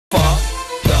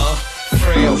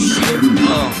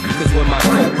Cause when my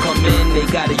coat come in, they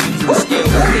gotta use the scale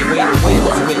as they weigh the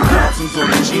wheels with thousands on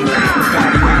the G.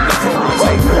 Gotta use the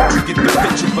prototype. You get the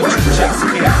picture, but you checks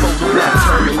can't photo that.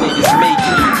 Turning niggas make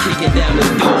it, kicking down the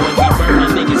door and we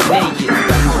burning niggas naked.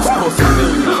 The house costs $1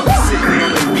 million. Sitting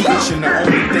on the beach and the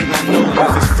only thing I know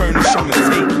of is furnish, I'ma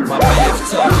take it. My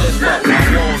bathtub lift up,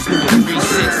 my walls do a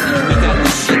 360. We got the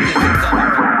shit that we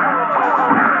got.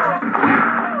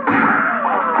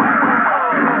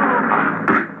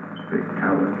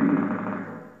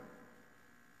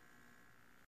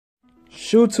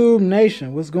 YouTube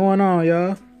Nation, what's going on,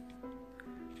 y'all?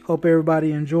 Hope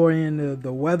everybody enjoying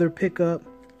the weather pickup.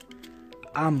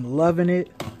 I'm loving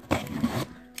it.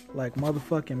 Like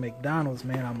motherfucking McDonald's,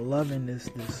 man. I'm loving this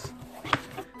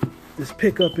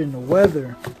pickup in the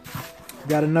weather.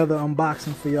 Got another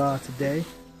unboxing for y'all today.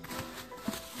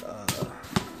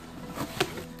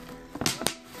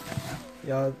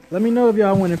 Y'all, let me know if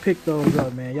y'all want to pick those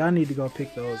up, man. Y'all need to go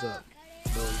pick those up.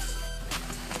 Those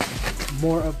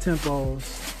more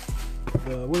up-tempos.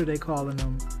 What are they calling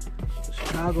them? The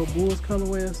Chicago Bulls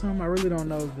colorway or something? I really don't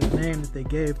know the name that they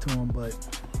gave to them, but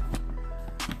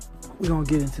we're gonna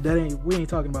get into that. We ain't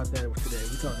talking about that today.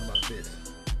 We're talking about this.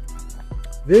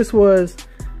 This was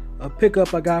a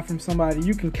pickup I got from somebody.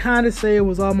 You can kind of say it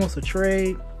was almost a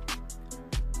trade.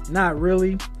 Not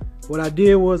really. What I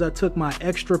did was I took my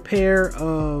extra pair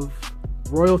of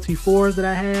Royalty 4s that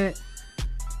I had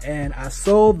and I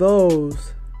sold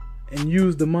those and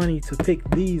used the money to pick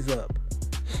these up.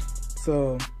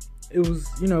 So it was,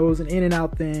 you know, it was an in and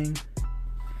out thing.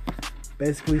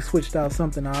 Basically switched out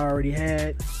something I already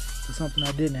had to something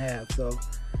I didn't have. So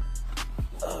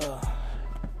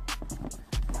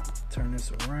turn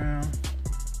this around.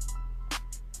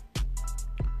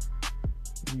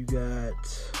 You got,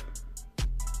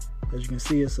 as you can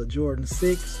see, it's a Jordan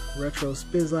 6 Retro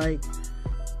Spizike.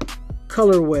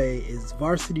 Colorway is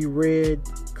Varsity Red,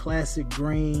 Classic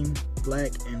Green,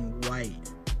 Black, and White.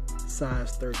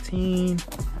 Size 13.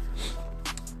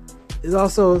 It's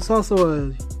also a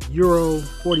Euro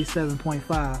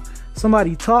 47.5.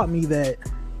 Somebody taught me that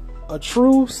a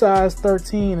true size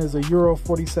 13 is a Euro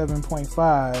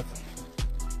 47.5.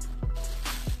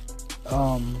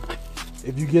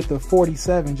 If you get the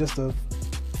 47, just a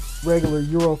regular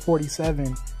Euro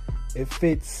 47, it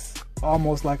fits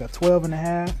almost like a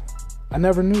 12.5. I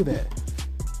never knew that.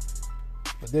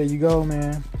 But there you go,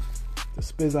 man. The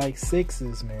Spizike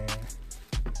 6s, man.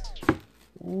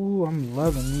 Ooh, I'm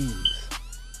loving these.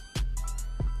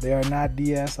 They are not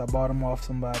DS. I bought them off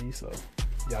somebody, so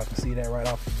y'all can see that right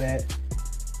off the bat.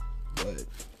 But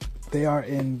they are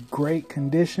in great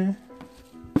condition.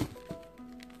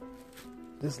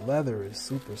 This leather is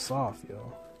super soft,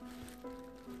 yo.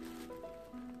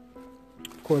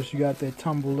 Of course, you got that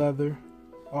tumble leather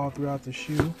all throughout the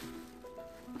shoe.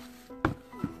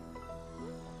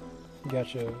 You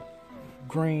got your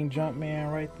green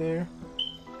Jumpman right there.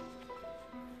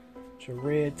 Your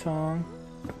red tongue.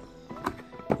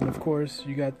 And of course,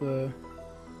 you got the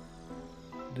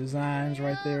designs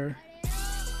right there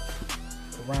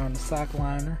around the sock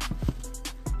liner.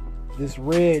 This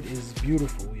red is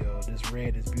beautiful, yo. This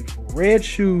red is beautiful. Red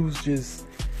shoes just,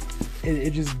 it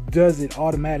just does it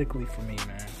automatically for me,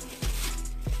 man.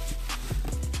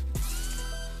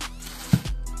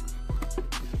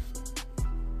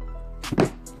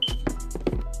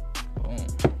 Boom.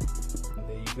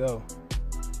 There you go.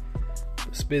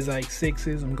 The Spizike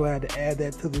 6s. I'm glad to add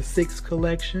that to the 6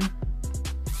 collection.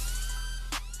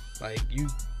 Like,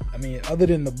 I mean, other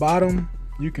than the bottom,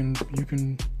 you can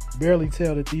barely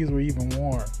tell that these were even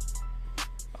worn.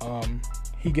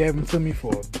 He gave them to me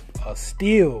for a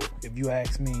steal, if you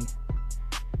ask me.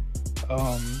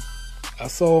 I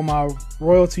sold my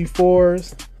Royalty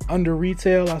 4s under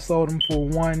retail. I sold them for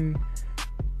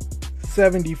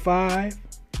 $175,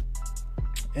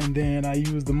 and then I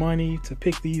used the money to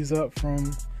pick these up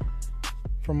from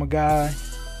a guy.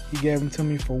 He gave them to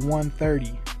me for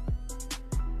 $130,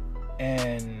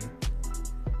 and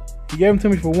he gave them to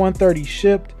me for $130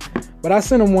 shipped. But I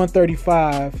sent him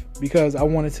 $135 because I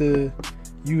wanted to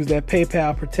use that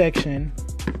PayPal protection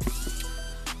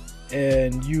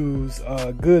and use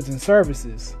goods and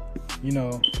services. You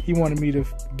know, he wanted me to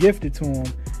gift it to him.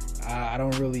 I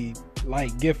don't really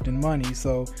like gifting money,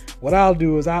 so what I'll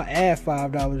do is I'll add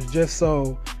 $5 just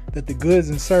so that the goods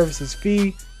and services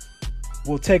fee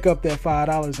will take up that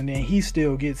 $5, and then he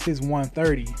still gets his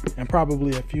 $130 and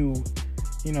probably a few,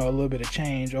 you know, a little bit of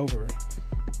change over it.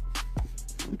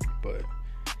 But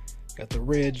got the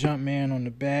red Jumpman on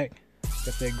the back,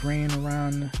 got that green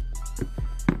around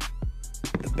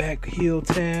the back heel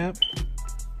tab,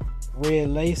 red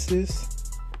laces.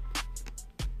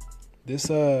 This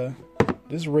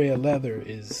This red leather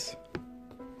is,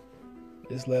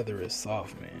 this leather is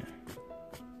soft, man.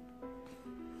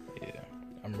 Yeah,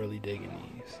 I'm really digging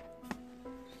these.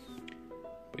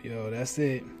 But yo, that's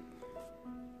it.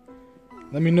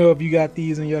 Let me know if you got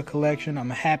these in your collection. I'm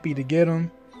happy to get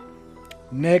them.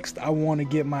 Next, I want to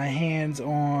get my hands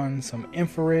on some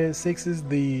infrared 6s,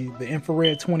 the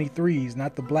infrared 23s,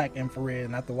 not the black infrared,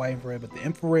 not the white infrared, but the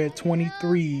infrared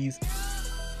 23s,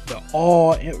 the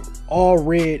all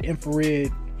red infrared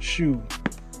shoe.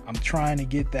 I'm trying to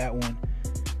get that one.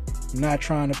 I'm not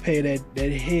trying to pay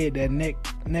that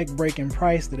neck breaking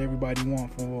price that everybody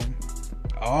want for them.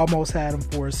 I almost had them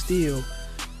for a steal,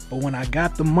 but when I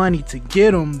got the money to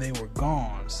get them, they were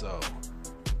gone. So.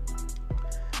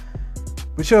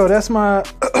 But yo, that's my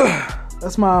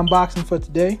that's my unboxing for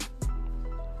today.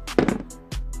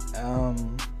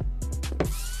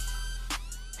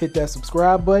 Hit that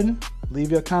subscribe button,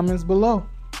 leave your comments below,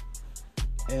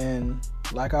 and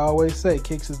like I always say,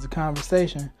 kicks is the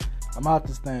conversation. I'm out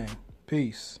this thing.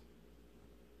 Peace.